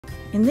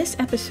In this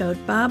episode,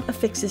 Bob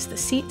affixes the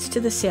seats to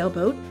the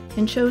sailboat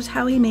and shows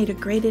how he made a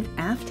grated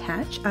aft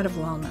hatch out of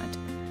walnut.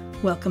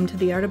 Welcome to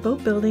the Art of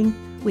Boat Building.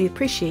 We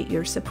appreciate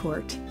your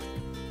support.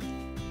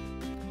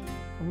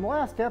 In the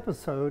last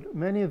episode,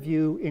 many of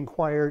you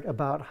inquired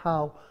about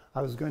how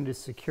I was going to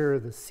secure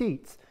the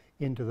seats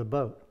into the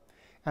boat.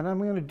 And I'm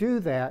going to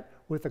do that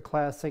with the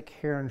classic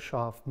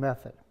Herreshoff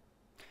method.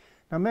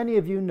 Now, many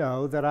of you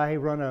know that I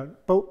run a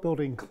boat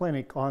building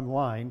clinic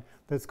online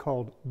that's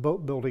called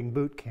Boat Building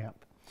Boot Camp.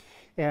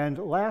 And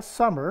last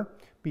summer,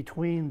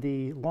 between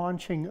the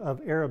launching of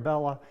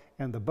Arabella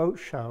and the boat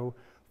show,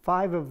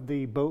 5 of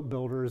the boat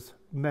builders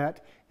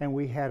met and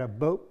we had a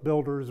boat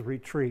builders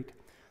retreat.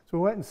 So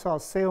we went and saw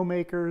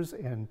sailmakers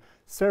and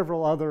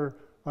several other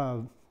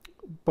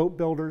boat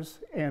builders.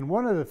 And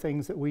one of the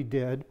things that we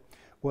did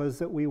was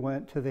that we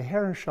went to the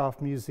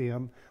Herreshoff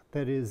Museum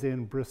that is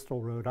in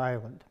Bristol, Rhode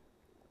Island.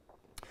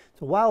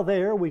 So while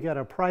there, we got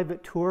a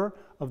private tour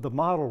of the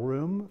model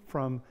room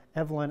from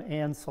Evelyn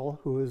Ansell,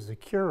 who is the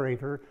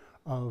curator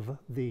of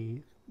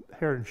the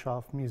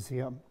Herreshoff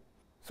Museum.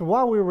 So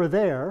while we were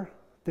there,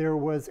 there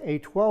was a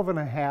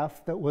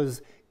 12.5 that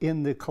was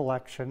in the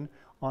collection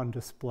on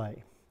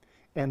display.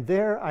 And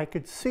there I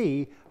could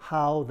see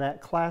how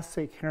that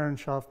classic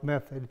Herreshoff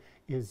method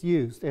is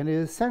used. And it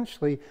is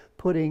essentially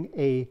putting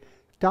a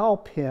dowel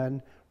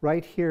pin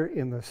right here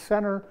in the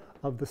center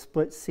of the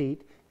split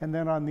seat, and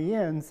then on the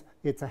ends,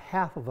 it's a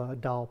half of a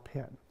dowel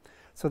pin.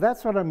 So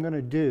that's what I'm going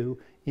to do,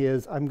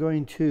 is I'm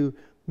going to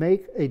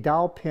make a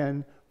dowel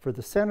pin for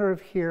the center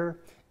of here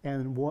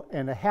and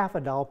a half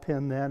a dowel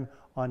pin then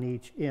on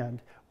each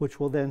end, which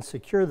will then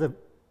secure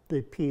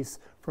the piece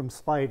from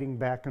sliding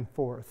back and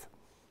forth.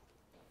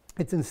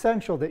 It's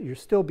essential that you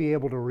still be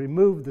able to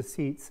remove the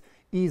seats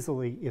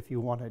easily if you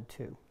wanted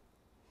to.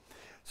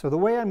 So the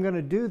way I'm going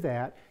to do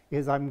that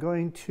is I'm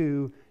going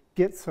to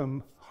get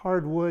some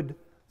hardwood.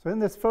 So in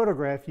this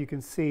photograph you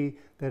can see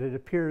that it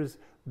appears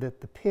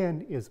that the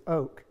pin is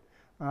oak.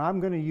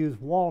 I'm going to use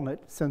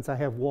walnut since I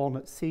have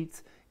walnut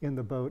seats in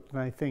the boat, and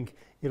I think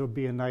it'll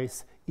be a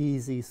nice,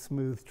 easy,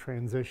 smooth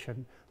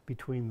transition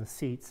between the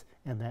seats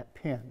and that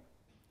pin.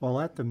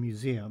 While at the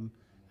museum,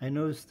 I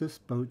noticed this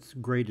boat's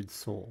grated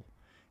sole.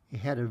 It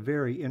had a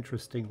very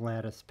interesting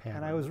lattice pattern.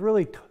 And I was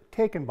really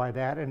taken by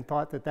that and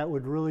thought that that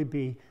would really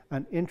be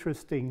an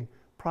interesting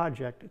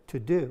project to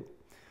do.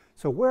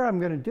 So where I'm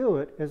going to do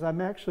it is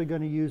I'm actually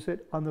going to use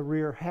it on the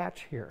rear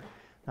hatch here.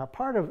 Now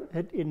part of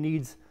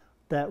it,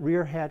 that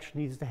rear hatch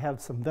needs to have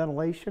some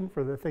ventilation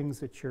for the things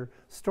that you're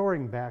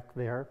storing back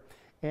there.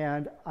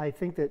 And I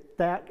think that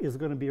that is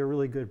going to be a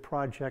really good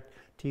project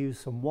to use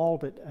some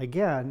walnut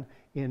again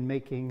in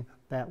making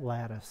that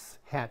lattice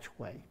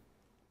hatchway.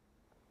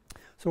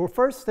 So the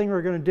first thing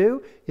we're going to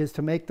do is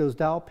to make those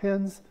dowel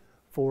pins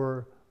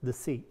for the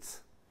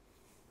seats.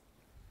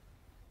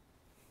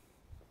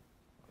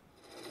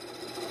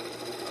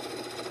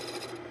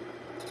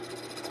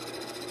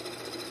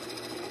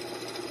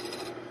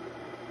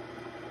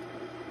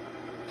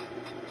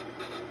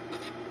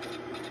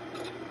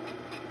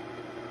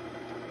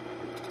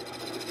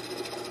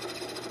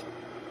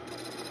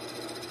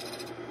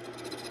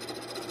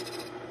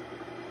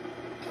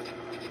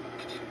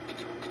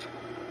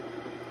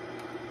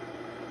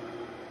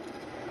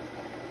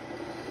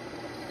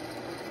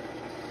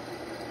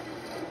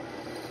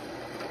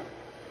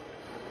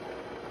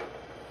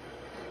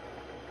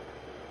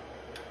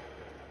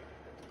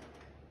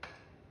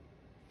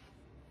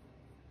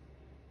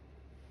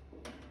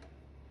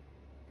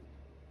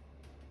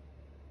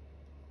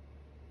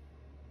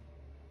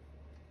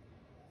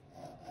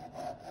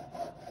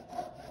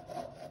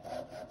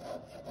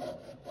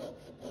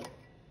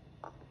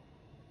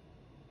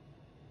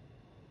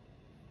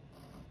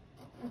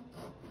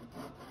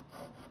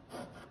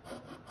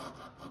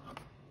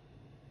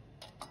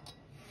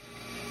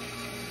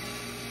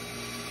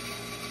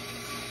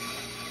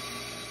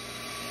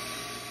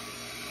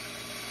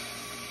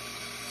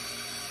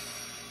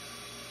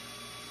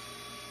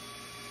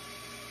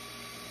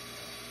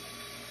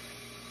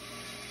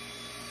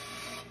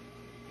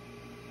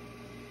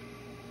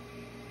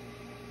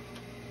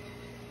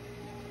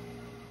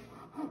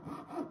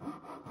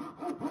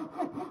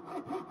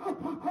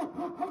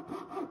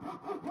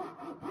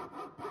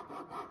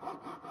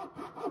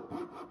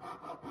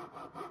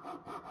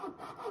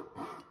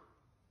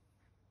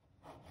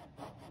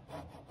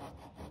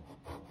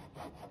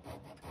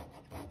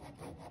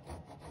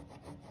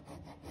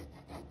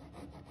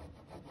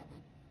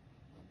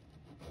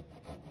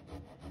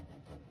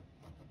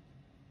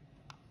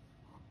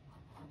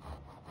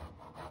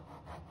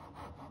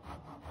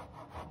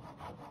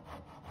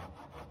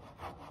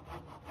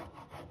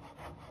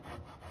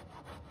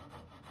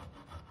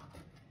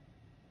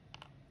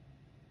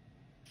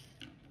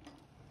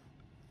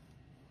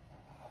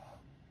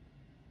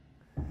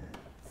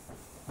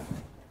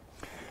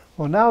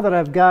 Well, now that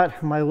I've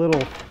got my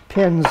little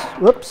pins,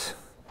 now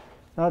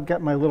I've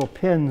got my little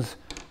pins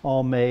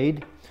all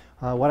made,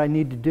 what I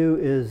need to do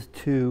is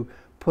to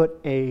put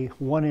a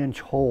 1-inch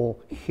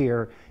hole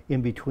here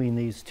in between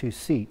these two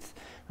seats.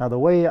 Now the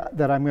way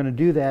that I'm going to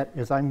do that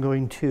is I'm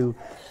going to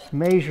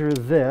measure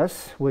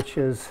this, which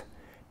is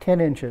 10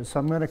 inches. So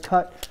I'm going to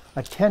cut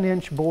a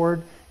 10-inch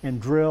board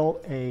and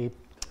drill a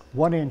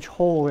 1-inch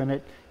hole in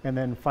it and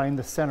then find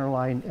the center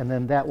line, and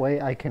then that way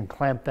I can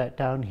clamp that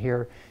down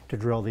here to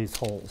drill these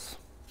holes.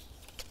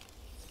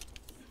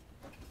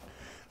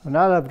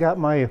 Now that I've got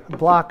my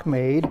block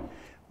made,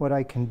 what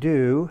I can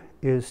do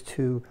is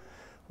to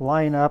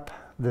line up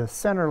the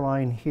center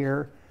line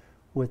here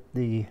with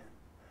the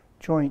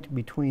joint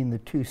between the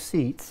two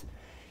seats,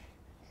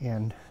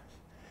 and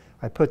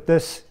I put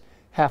this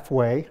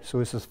halfway, so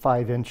this is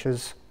 5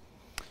 inches.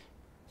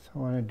 So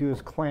what I'm going to do is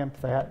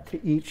clamp that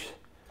to each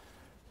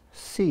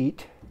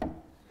seat.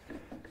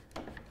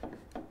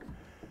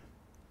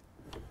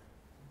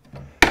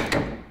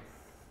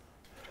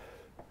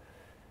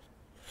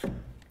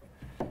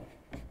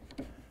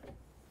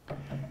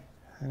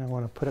 And I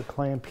want to put a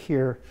clamp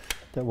here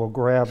that will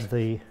grab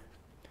the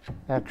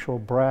actual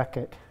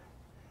bracket.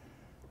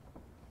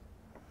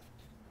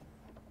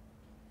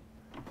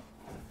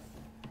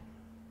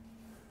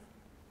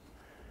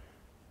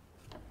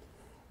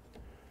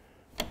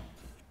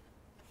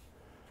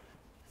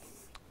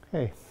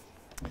 Okay.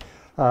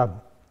 I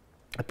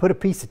put a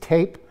piece of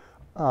tape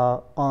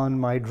on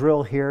my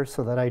drill here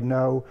so that I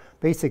know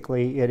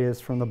basically it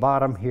is from the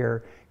bottom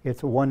here,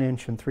 it's 1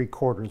 inch and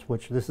 3/4,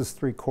 which this is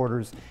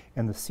 3/4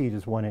 and the seat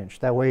is 1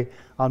 inch. That way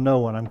I'll know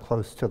when I'm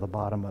close to the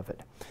bottom of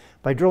it.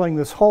 By drilling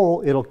this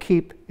hole, it'll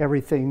keep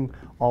everything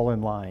all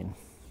in line.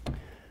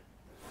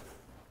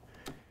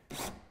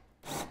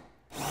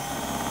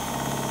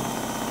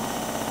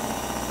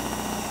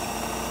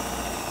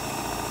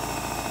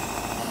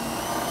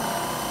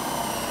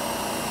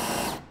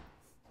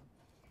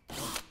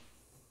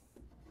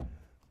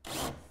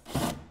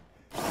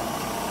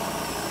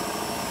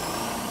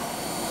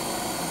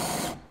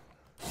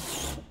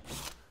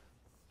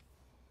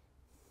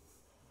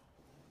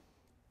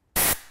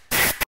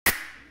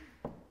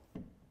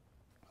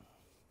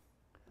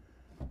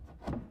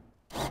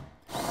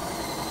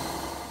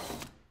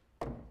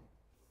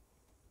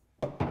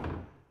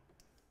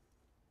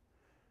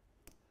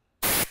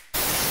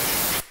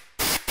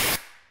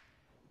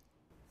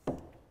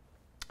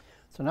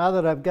 So now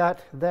that I've got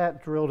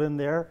that drilled in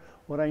there,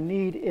 what I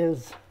need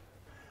is,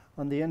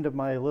 on the end of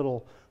my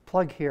little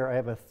plug here, I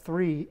have a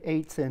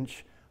 3/8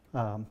 inch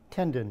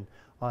tendon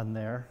on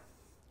there.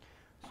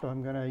 So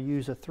I'm going to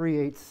use a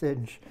 3/8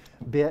 inch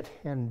bit,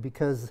 and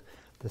because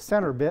the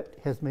center bit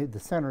has made the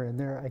center in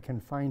there, I can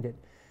find it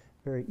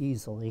very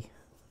easily.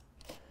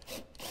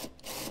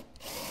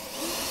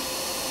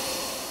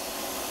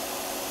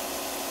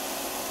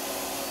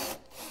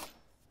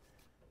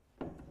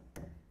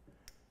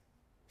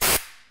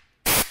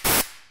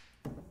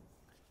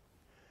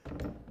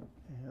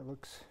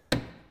 Looks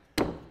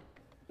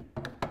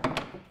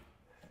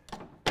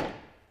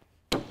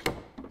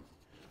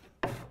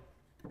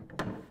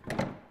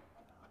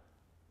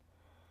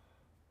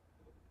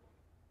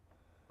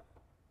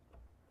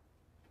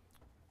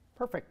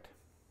perfect.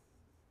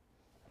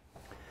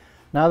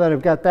 Now that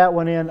I've got that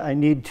one in, I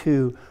need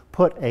to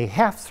put a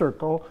half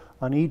circle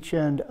on each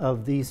end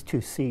of these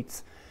two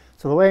seats.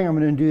 So the way I'm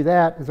going to do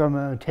that is I'm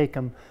going to take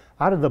them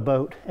out of the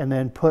boat and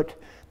then put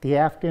the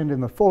aft end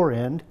and the fore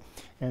end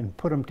and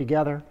put them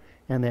together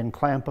and then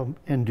clamp them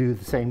and do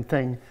the same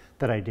thing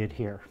that I did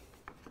here.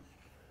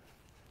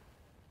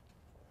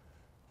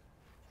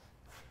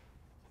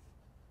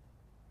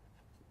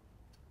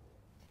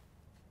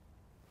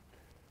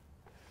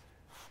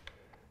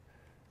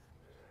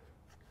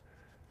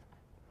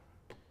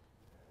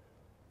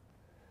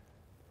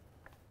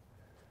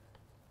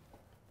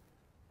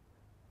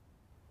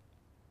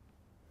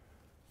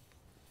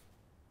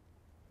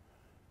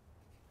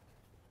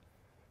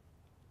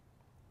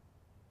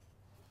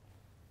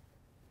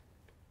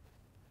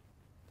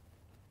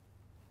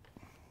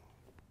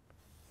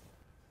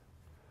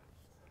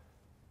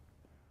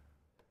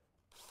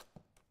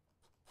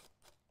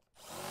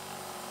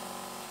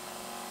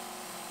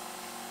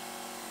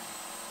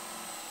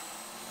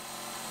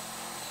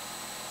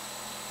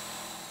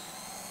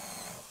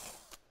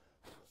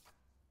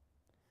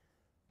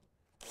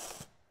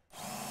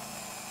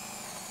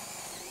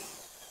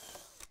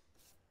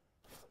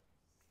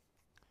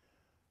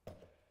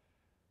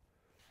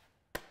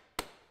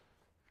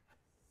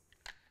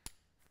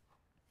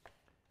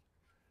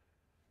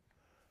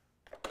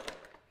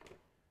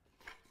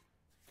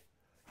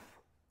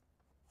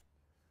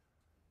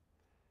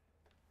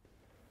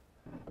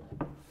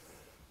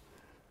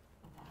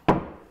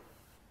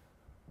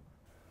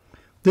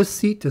 This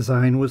seat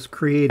design was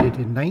created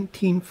in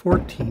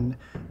 1914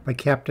 by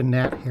Captain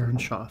Nat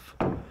Herreshoff.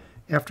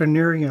 After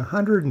nearing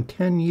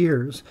 110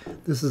 years,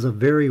 this is a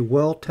very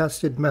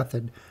well-tested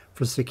method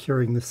for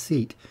securing the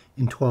seat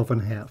in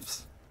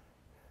 12½.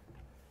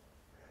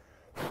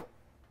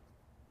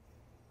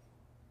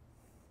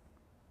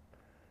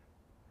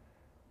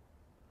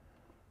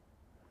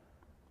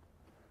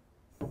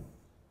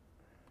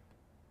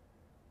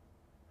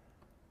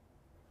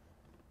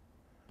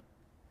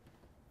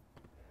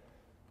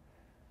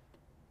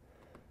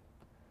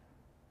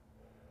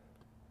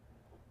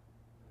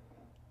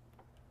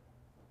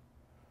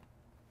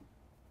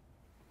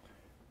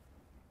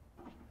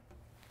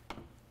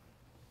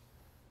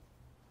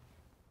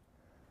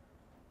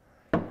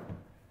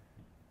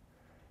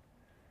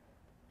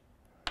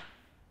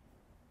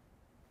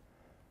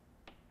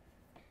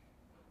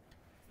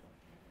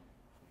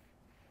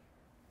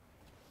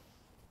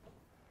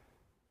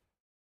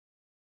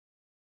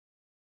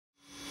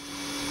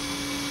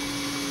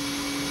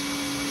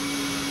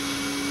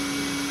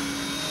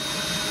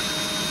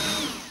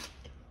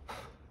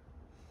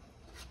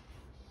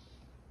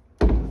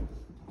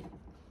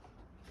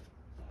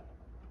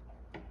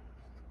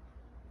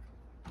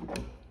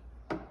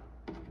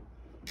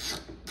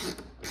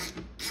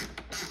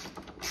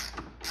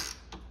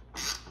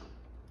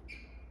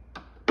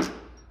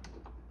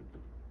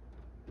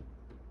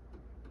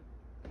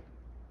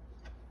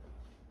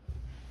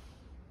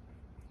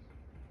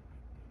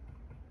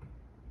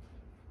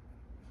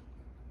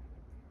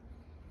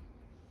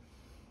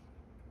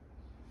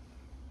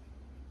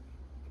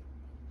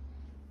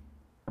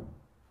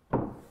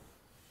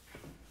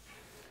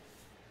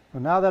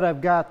 Well, now that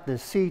I've got the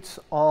seats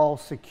all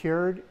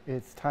secured,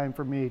 it's time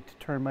for me to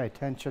turn my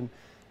attention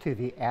to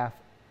the aft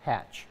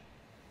hatch.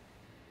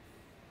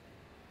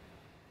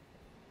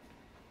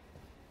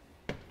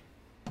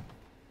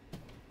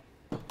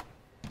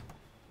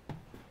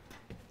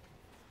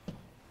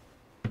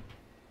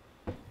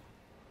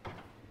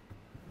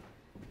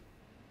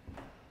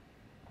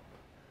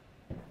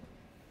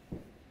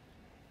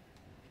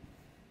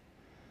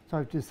 So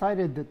I've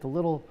decided that the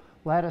little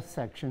lattice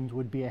sections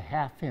would be a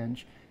 1/2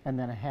 inch and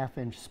then a 1/2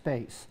 inch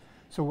space.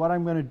 So what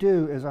I'm going to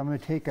do is I'm going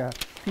to take a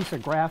piece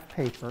of graph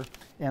paper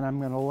and I'm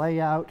going to lay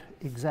out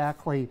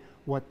exactly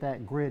what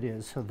that grid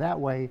is. So that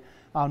way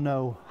I'll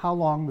know how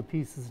long the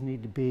pieces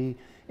need to be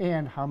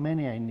and how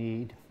many I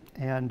need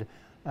and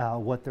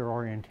what their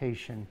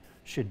orientation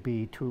should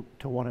be to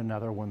one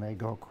another when they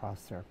go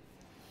across there.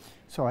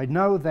 So I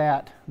know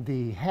that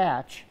the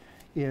hatch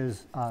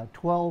is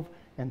 12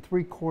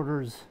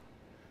 3/4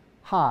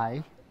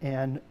 high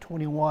and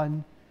 20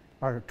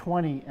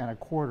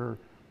 1/4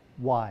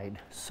 wide.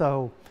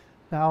 So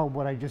now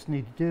what I just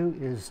need to do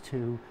is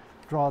to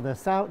draw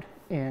this out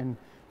and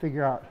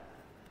figure out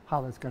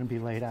how that's going to be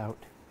laid out.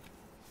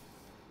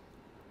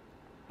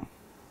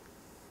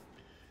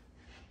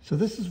 So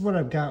this is what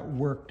I've got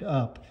worked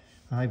up.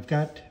 I've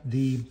got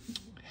the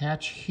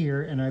hatch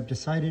here and I've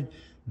decided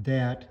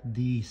that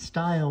the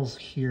stiles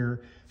here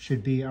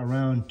should be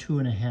around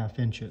 2.5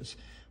 inches.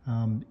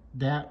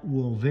 That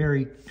will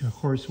vary, of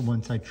course,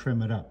 once I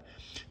trim it up.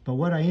 But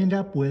what I end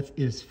up with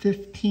is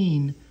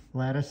 15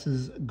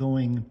 lattices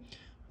going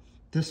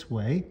this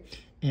way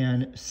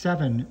and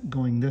 7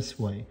 going this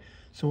way.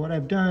 So what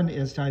I've done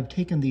is I've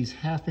taken these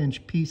 1/2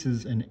 inch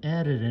pieces and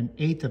added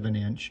 1/8 of an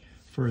inch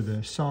for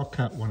the saw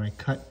cut when I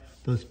cut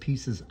those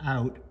pieces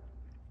out,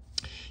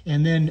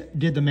 and then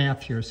did the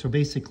math here. So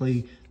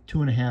basically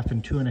 2.5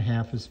 and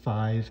 2.5 is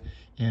 5,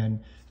 and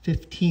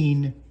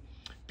 15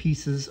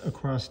 pieces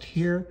across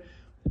here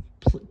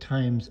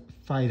times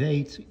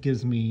 5/8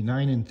 gives me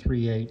 9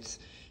 3/8,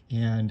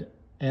 and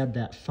add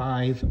that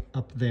 5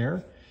 up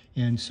there.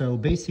 And so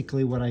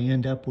basically what I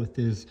end up with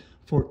is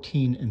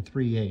 14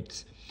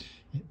 3/8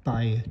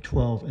 by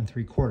 12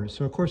 3/4.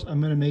 So of course I'm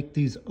going to make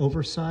these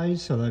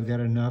oversized so that I've got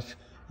enough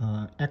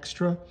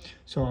extra.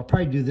 So I'll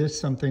probably do this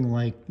something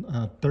like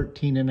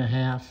 13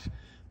 1/2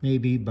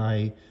 maybe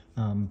by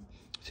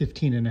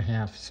 15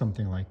 1/2,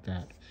 something like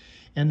that.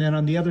 And then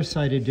on the other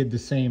side I did the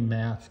same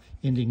math,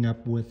 ending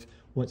up with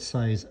what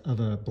size of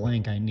a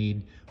blank I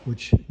need,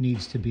 which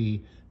needs to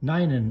be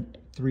 9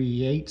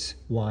 3/8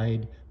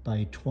 wide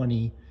by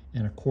 20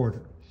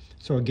 1/4.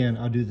 So again,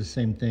 I'll do the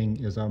same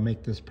thing as I'll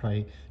make this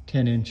probably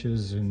 10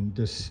 inches and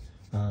this,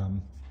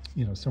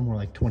 somewhere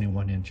like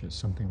 21 inches,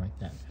 something like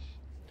that.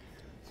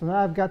 So now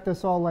I've got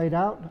this all laid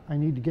out. I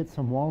need to get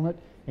some walnut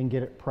and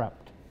get it prepped.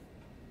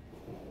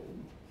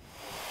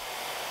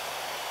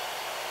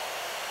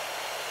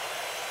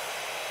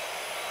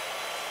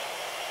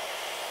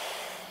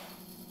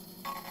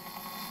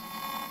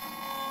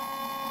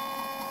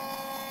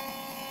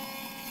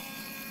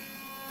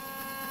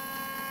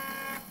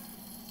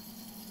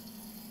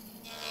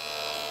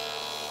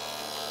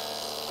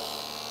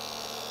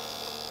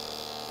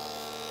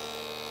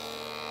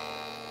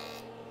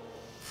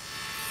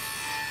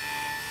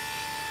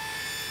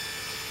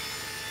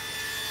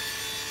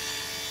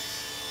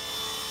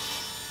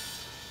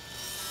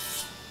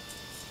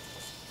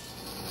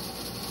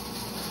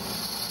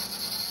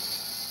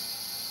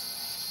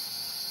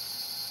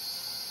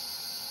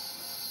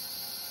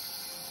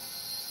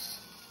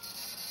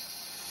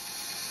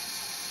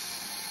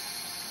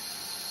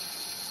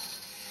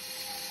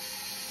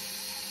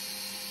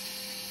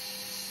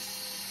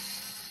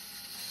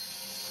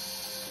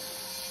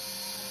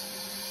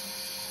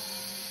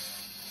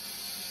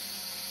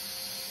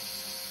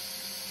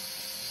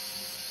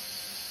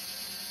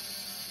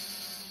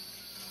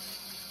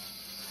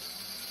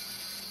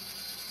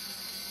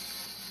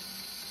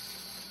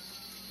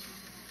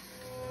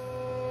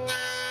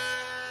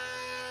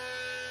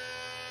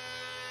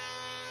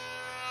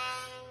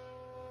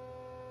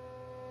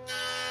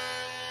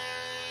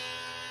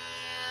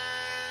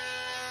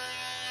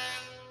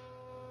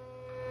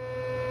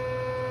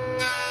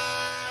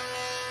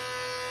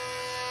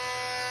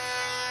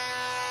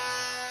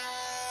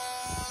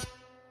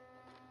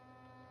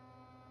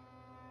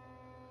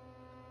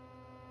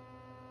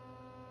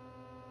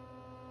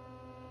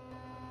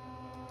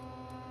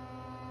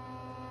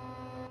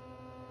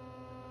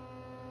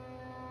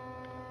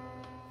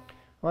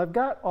 Well, I've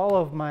got all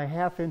of my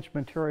 1/2 inch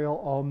material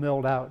all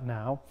milled out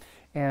now,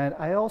 and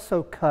I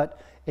also cut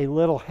a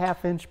little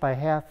 1/2 inch by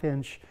 1/2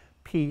 inch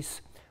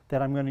piece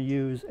that I'm going to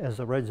use as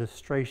a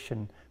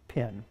registration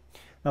pin.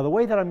 Now the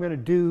way that I'm going to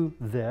do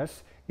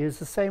this is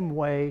the same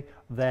way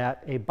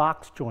that a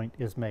box joint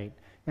is made.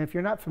 And if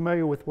you're not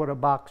familiar with what a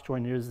box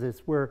joint is,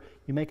 it's where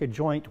you make a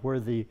joint where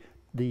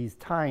these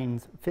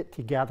tines fit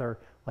together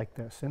like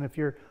this. And if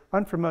you're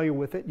unfamiliar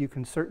with it, you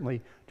can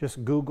certainly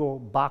just Google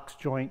box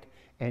joint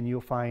and you'll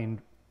find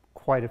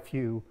quite a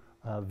few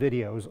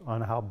videos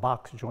on how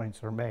box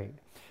joints are made.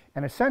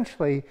 And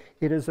essentially,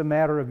 it is a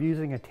matter of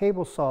using a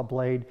table saw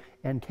blade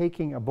and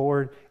taking a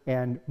board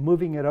and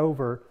moving it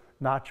over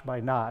notch by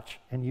notch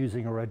and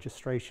using a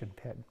registration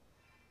pin.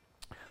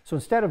 So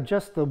instead of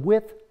just the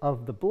width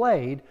of the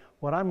blade,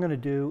 what I'm going to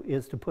do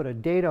is to put a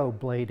dado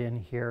blade in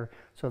here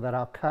so that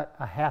I'll cut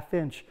a 1/2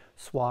 inch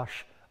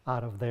swash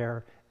out of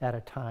there at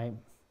a time.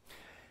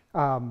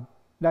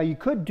 Now you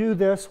could do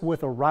this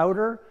with a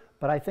router,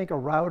 but I think a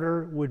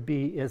router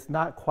is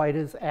not quite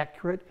as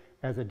accurate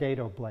as a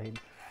dado blade.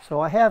 So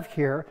I have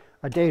here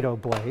a dado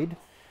blade.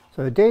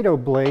 So a dado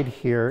blade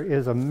here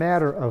is a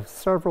matter of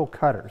several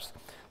cutters.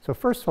 So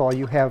first of all,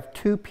 you have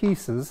 2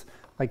 pieces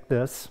like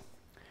this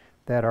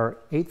that are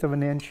 1/8 of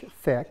an inch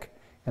thick,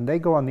 and they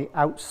go on the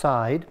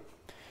outside.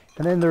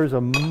 And then there's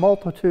a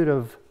multitude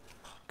of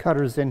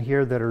cutters in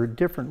here that are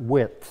different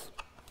widths.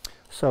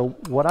 So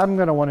what I'm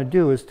going to want to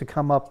do is to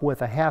come up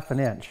with a 1/2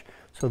 inch.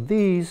 So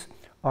these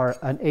are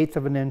an 1/8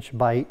 of an inch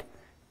bite,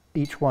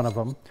 each one of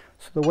them.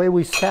 So the way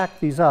we stack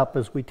these up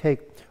is we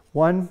take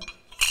one,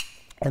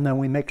 and then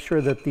we make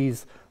sure that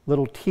these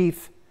little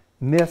teeth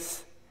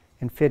miss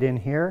and fit in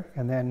here,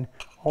 and then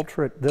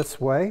alter it this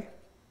way,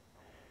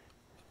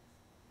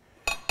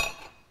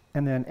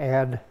 and then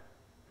add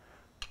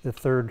the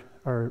third,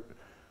 or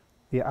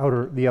the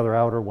other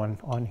outer one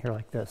on here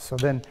like this. So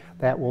then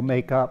that will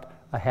make up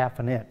a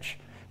 1/2 inch.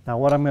 Now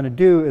what I'm going to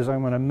do is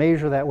I'm going to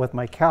measure that with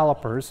my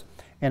calipers,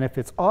 and if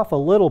it's off a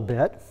little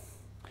bit,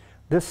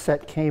 this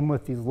set came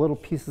with these little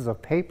pieces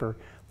of paper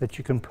that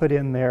you can put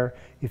in there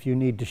if you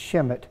need to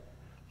shim it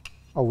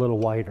a little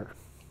wider.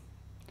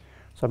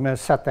 So I'm going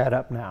to set that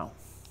up now.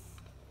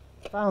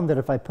 I found that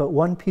if I put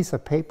one piece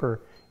of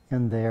paper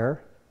in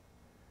there,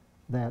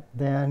 that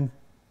then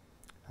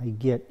I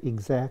get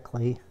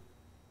exactly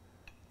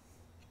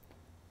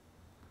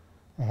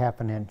a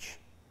 1/2 inch.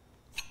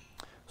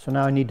 So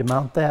now I need to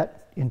mount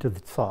that into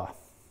the saw.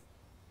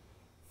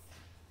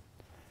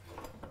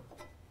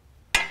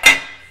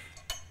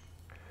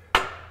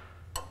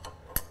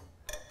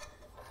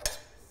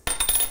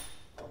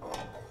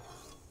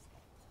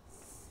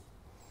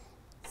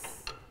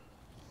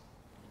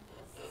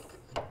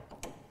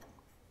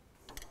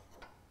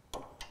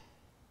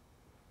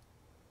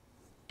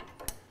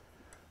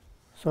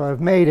 So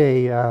I've made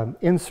a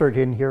insert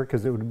in here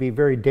because it would be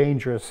very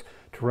dangerous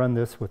to run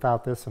this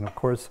without this, and of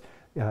course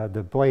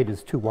the blade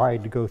is too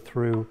wide to go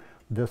through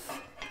this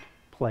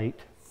plate.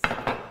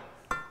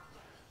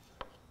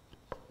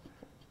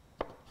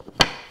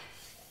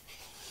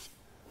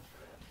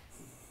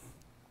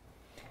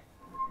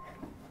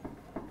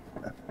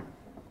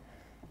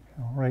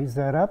 I'll raise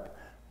that up.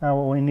 Now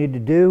what we need to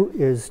do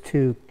is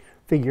to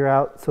figure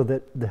out so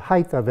that the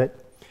height of it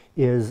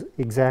is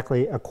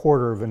exactly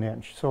 1/4 of an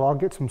inch. So I'll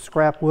get some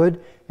scrap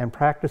wood and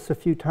practice a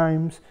few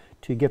times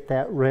to get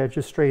that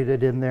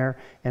registrated in there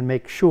and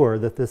make sure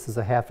that this is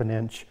a 1/2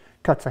 inch,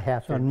 cuts a 1/2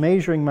 inch. So I'm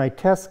measuring my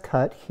test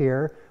cut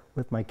here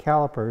with my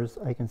calipers.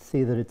 I can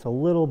see that it's a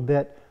little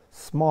bit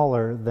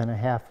smaller than a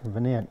 1/2 of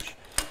an inch.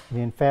 And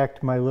in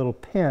fact, my little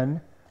pin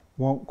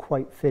won't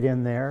quite fit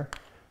in there,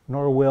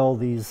 nor will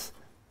these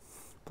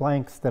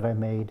blanks that I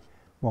made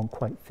won't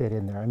quite fit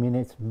in there. I mean,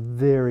 it's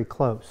very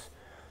close.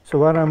 So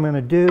what I'm going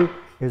to do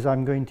is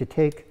I'm going to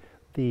take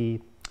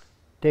the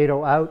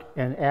dado out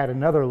and add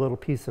another little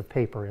piece of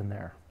paper in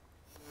there.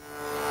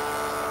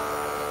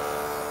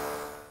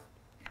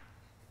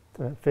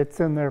 So it fits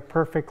in there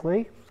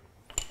perfectly.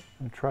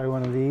 I'll try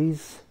one of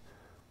these.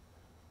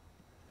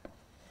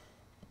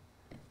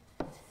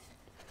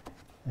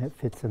 And it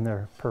fits in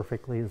there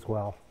perfectly as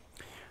well.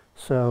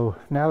 So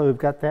now that we've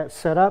got that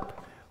set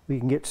up, we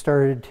can get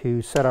started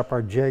to set up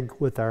our jig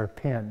with our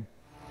pin.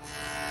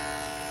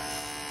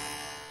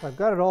 I've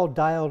got it all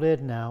dialed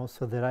in now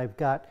so that I've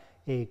got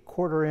a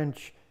 1/4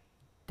 inch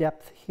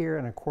depth here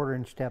and a 1/4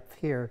 inch depth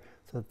here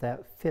so that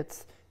that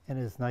fits and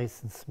is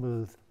nice and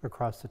smooth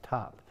across the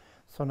top.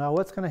 So now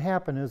what's going to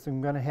happen is I'm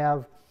going to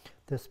have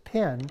this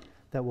pin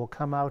that will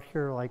come out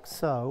here like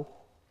so,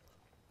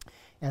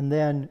 and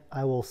then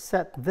I will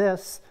set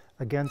this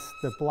against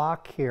the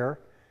block here,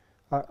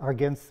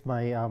 against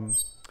my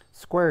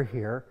square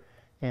here,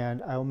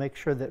 and I will make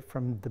sure that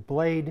from the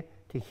blade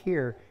to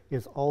here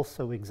is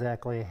also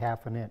exactly a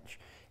 1/2 inch.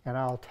 And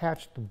I'll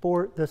attach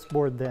the this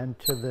board then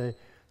to the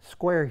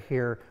square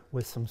here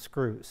with some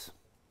screws.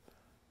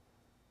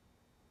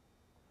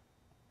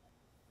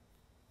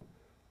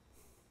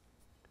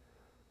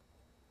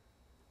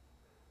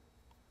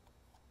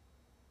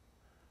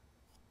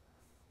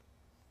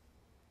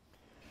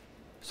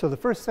 So the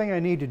first thing I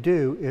need to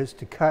do is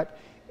to cut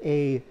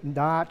a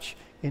notch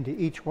into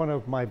each one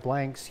of my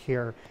blanks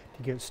here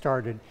to get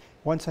started.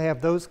 Once I have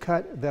those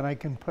cut, then I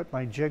can put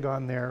my jig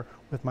on there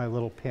with my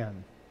little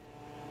pin.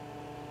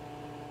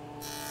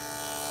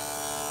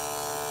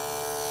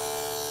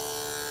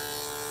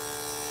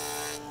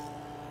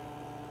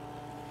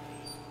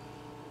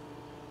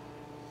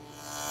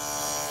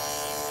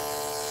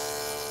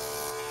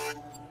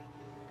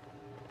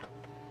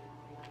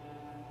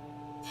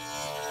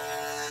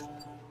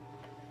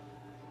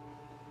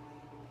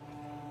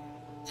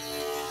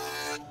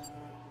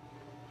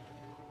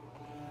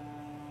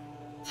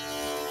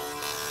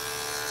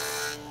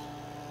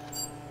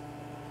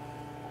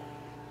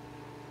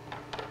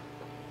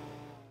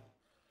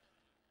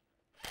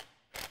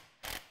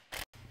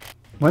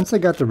 Once I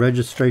got the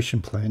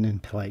registration pin in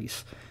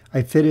place,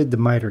 I fitted the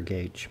miter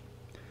gauge.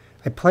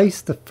 I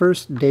placed the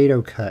first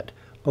dado cut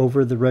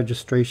over the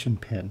registration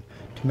pin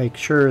to make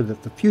sure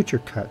that the future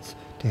cuts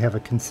to have a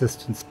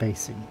consistent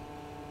spacing.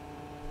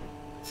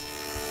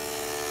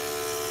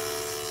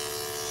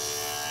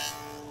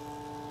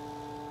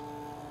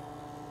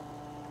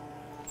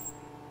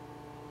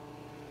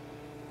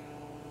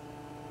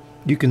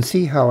 You can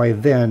see how I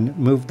then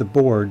moved the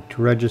board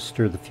to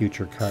register the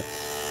future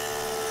cuts.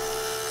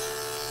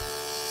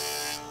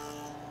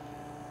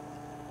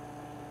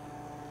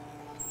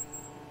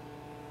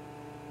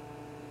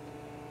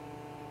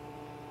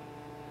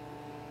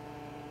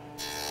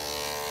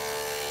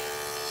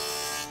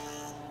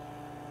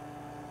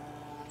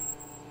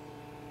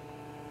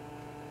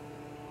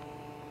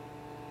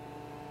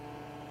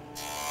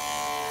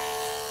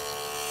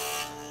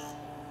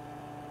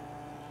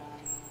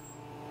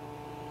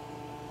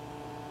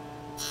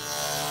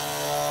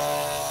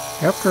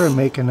 After I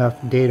make enough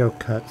dado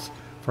cuts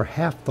for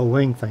half the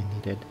length I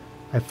needed,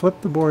 I flip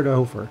the board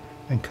over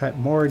and cut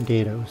more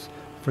dados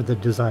for the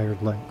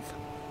desired length.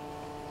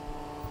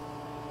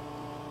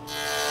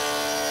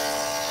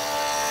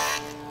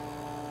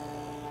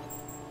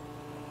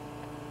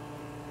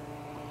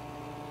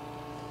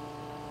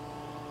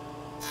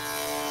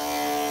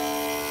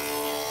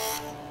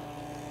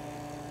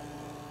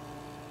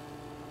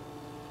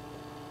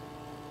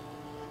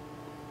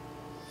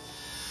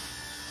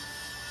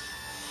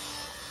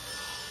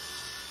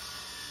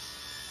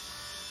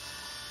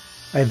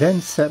 I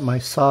then set my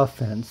saw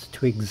fence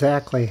to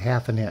exactly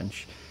 1/2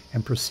 inch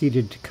and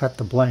proceeded to cut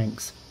the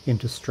blanks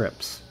into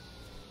strips.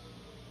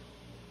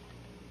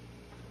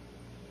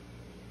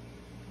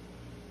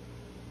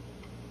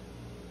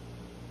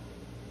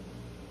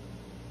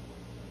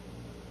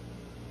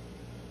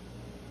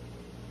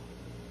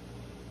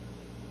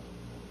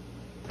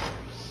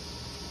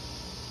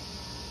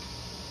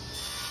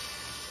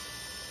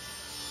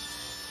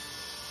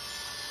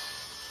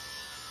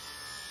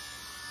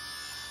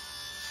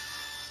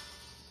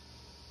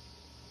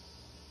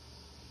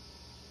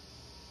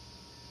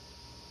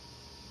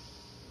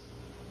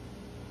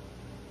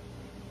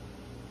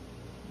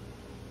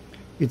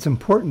 It's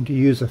important to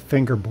use a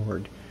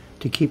fingerboard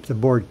to keep the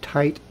board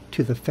tight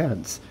to the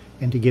fence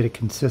and to get a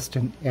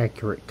consistent,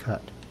 accurate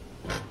cut.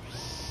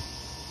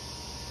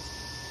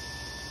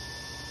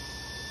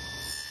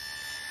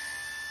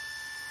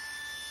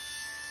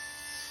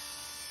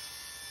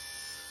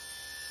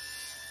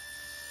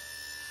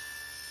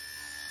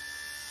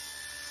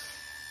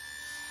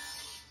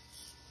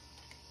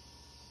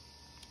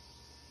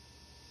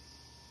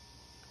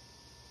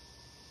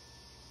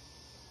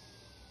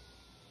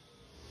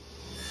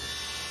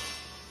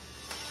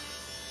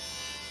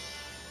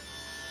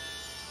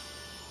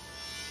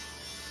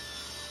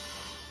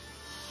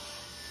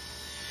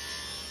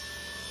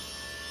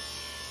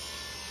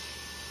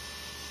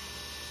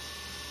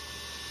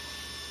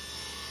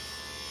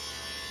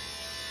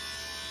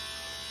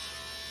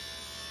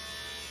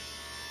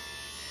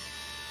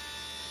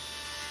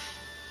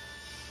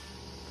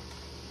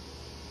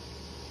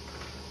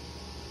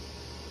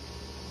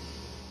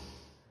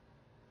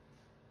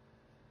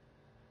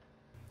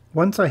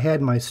 Once I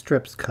had my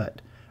strips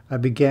cut, I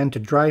began to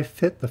dry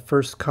fit the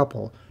first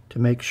couple to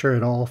make sure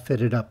it all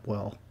fitted up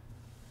well.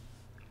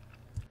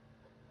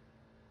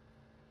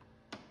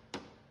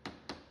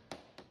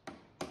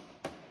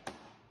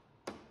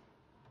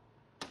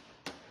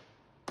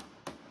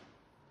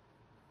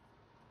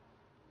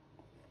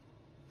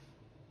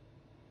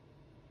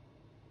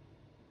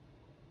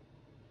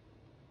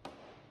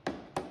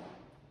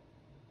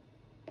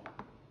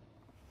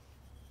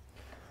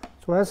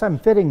 So as I'm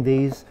fitting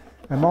these,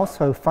 I'm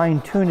also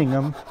fine-tuning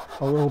them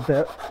a little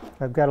bit.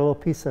 I've got a little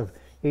piece of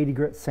 80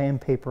 grit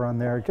sandpaper on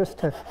there just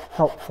to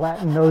help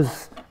flatten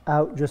those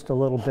out just a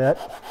little bit.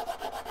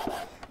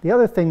 The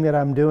other thing that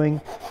I'm doing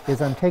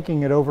is I'm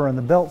taking it over on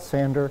the belt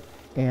sander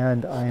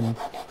and I'm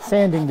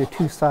sanding the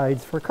two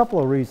sides for a couple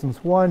of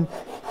reasons. One,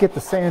 get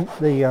the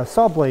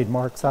saw blade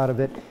marks out of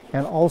it,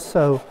 and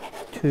also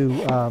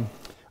to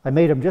I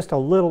made them just a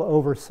little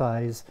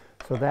oversized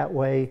so that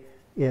way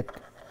it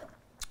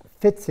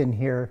fits in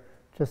here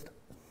just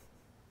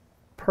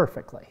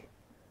perfectly.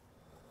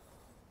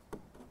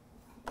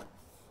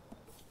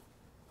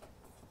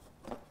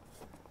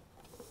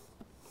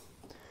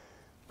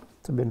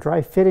 So I've been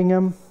dry fitting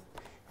them,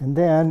 and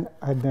then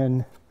I've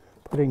been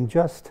putting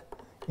just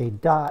a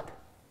dot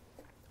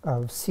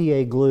of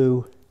CA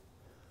glue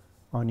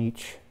on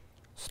each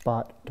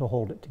spot to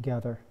hold it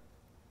together.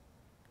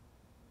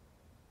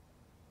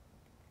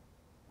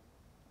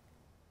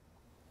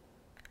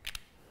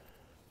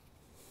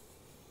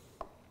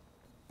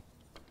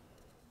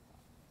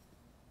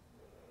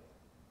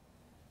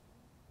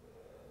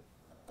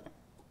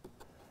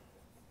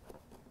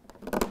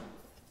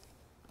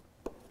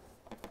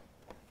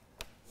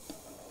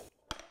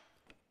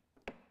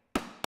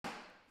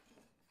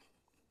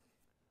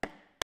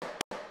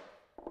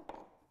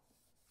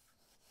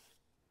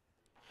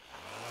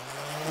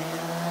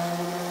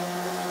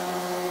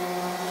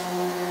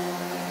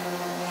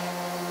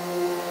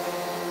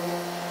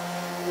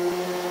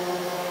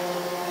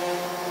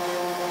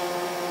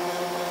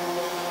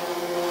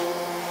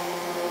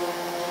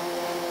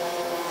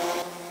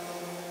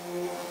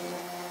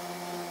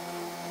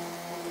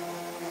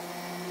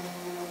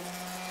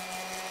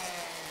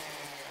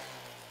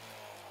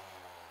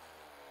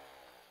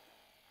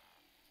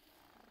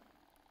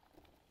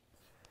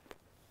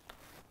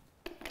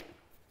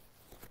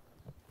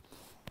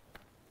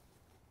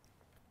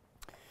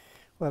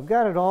 Well, I've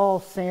got it all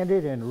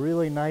sanded and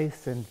really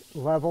nice and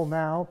level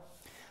now.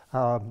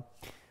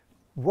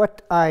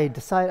 What I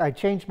decided, I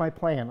changed my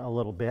plan a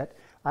little bit.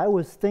 I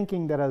was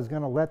thinking that I was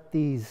going to let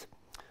these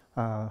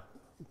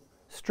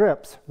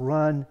strips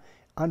run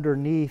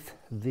underneath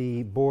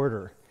the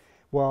border.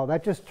 Well,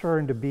 that just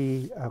turned to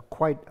be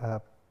quite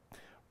a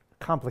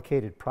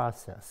complicated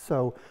process.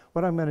 So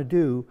what I'm going to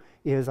do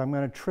is I'm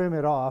going to trim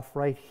it off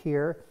right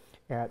here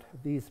at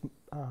these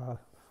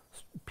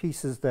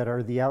pieces that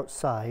are the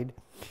outside,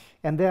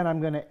 and then I'm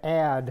going to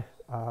add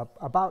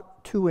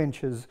about 2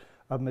 inches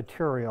of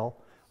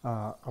material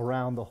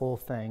around the whole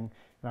thing.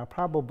 And I'll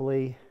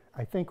probably,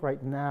 I think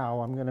right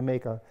now I'm going to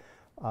make a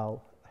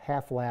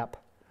half lap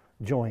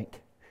joint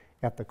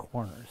at the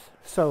corners.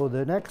 So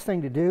the next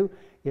thing to do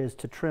is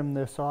to trim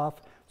this off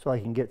so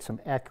I can get some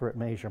accurate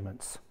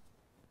measurements.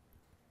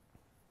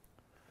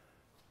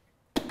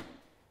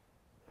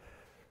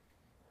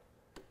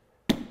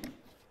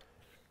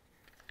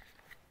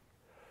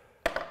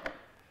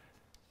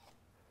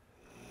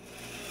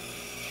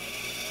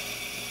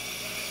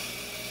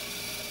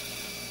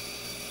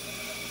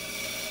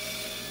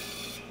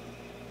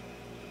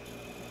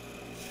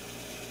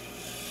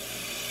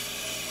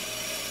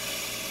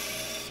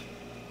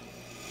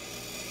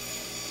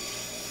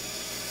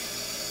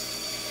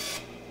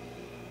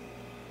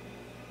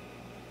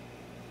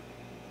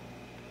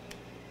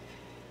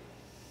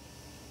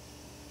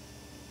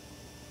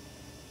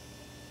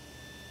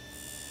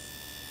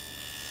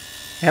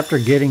 After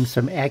getting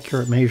some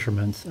accurate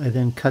measurements, I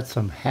then cut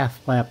some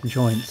half-lap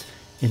joints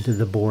into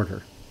the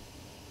border.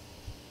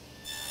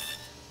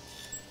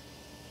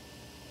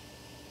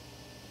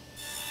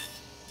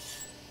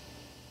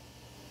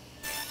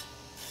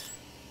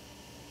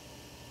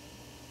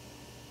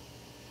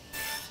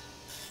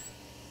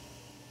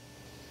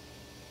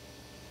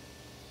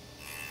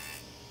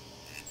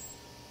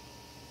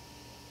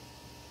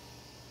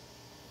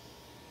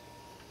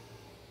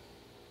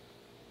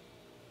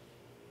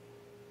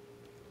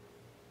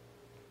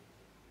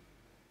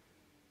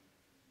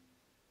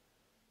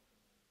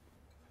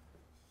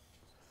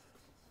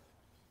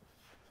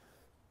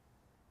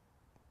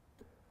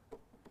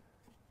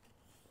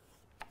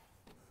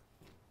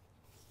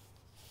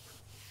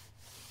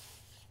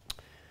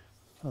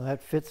 Well,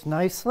 that fits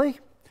nicely.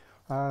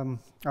 I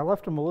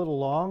left them a little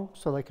long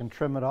so I can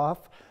trim it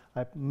off.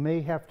 I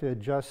may have to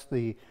adjust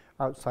the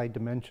outside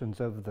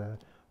dimensions of the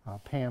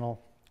panel,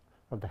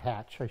 of the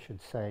hatch, I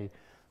should say,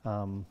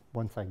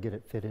 once I get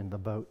it fit in the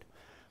boat.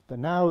 But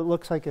now it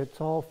looks like it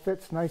all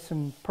fits nice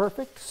and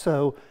perfect,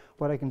 so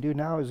what I can do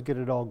now is get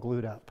it all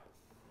glued up.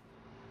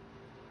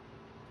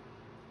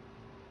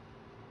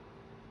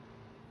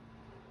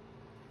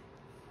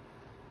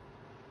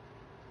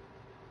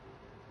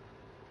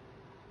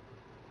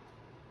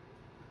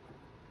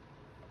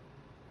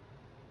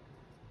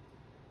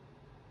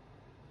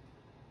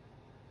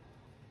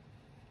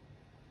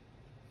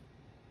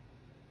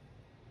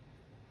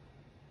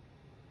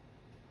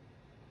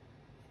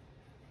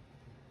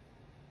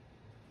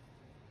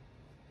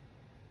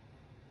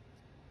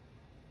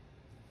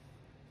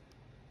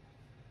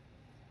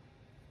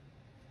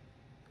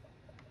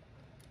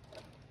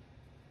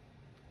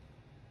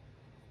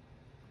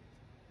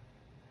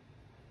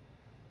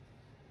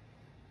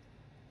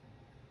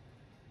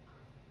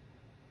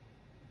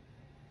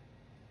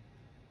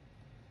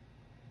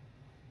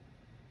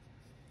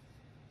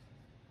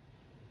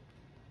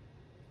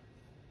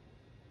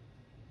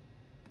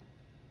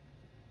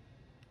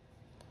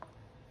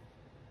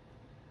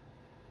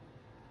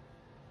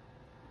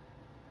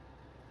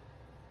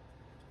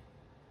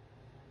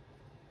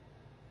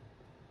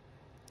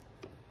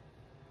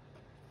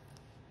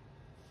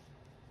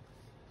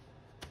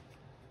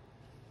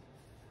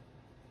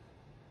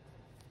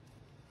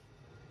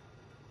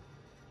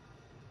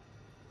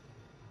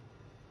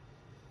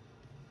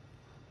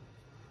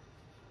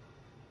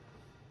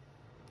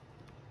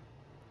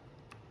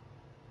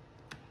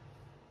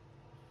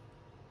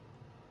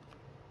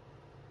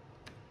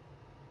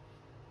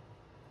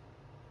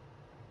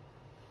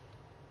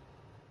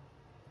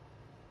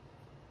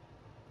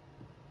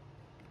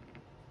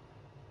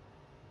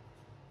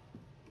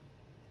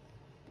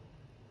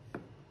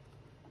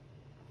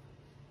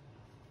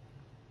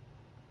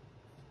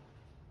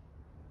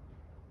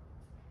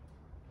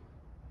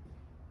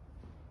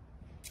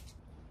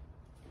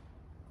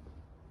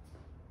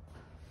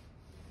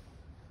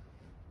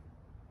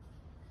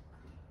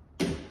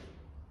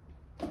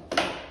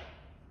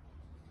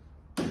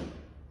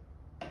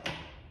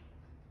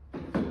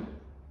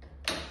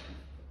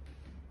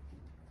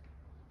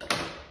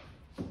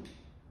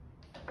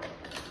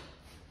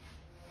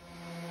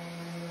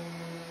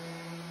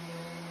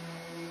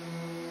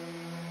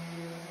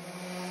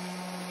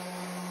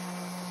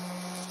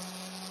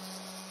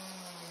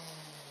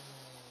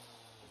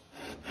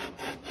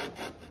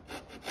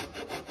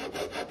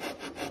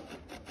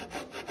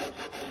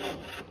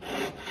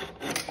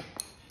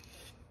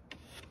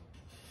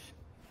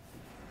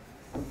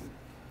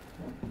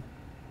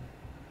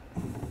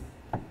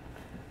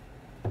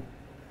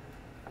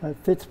 It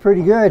fits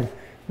pretty good.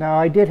 Now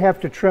I did have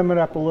to trim it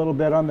up a little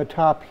bit on the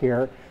top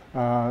here.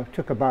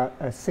 Took about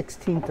a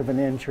 1/16 of an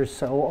inch or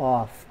so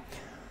off.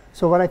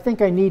 So what I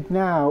think I need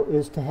now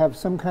is to have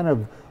some kind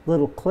of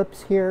little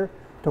clips here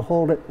to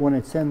hold it when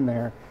it's in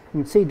there.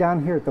 You can see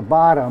down here at the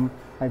bottom,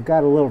 I've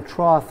got a little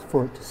trough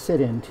for it to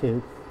sit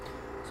into.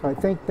 So I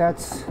think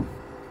that's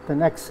the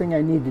next thing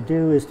I need to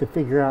do, is to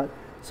figure out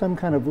some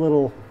kind of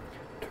little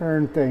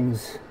turn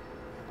things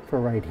for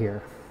right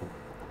here.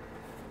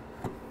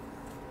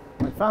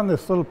 I found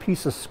this little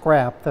piece of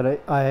scrap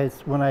that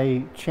when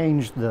I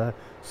changed the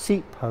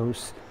seat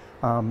posts.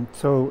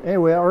 So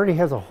anyway, it already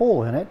has a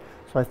hole in it.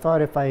 So I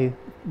thought if I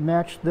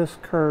match this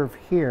curve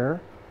here,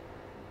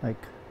 like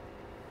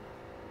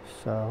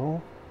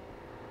so,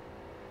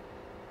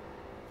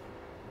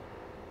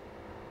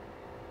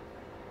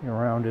 you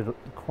round it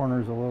the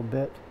corners a little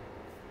bit,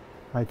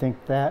 I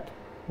think that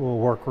will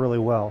work really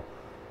well.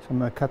 So I'm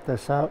going to cut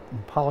this out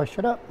and polish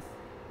it up.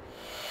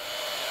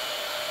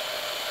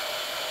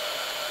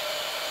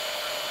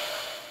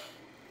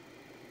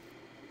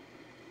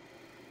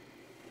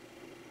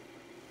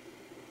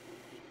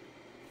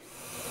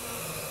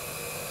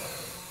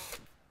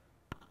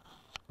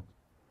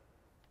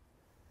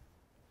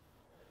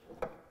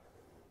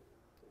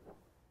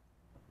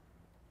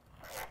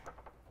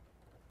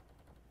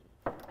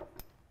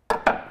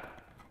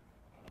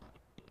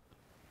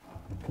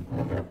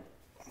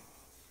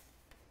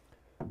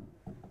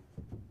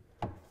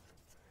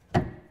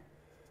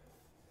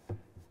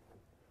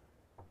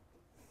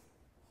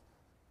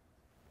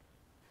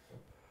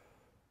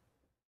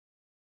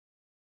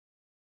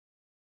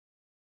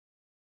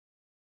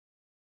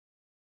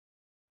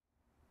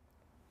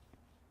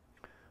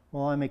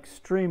 Well, I'm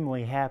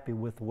extremely happy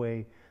with the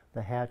way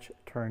the hatch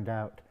turned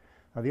out.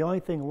 Now, the only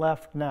thing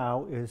left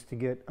now is to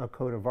get a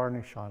coat of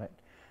varnish on it.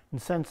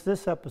 And since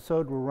this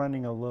episode we're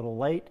running a little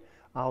late,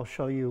 I'll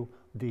show you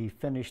the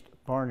finished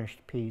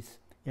varnished piece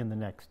in the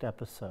next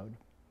episode.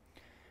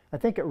 I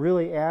think it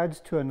really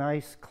adds to a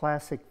nice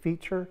classic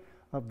feature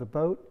of the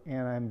boat,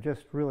 and I'm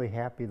just really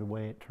happy the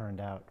way it turned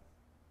out.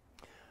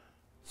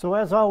 So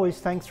as always,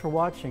 thanks for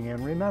watching,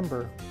 and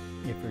remember,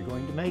 if you're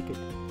going to make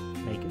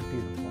it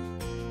beautiful.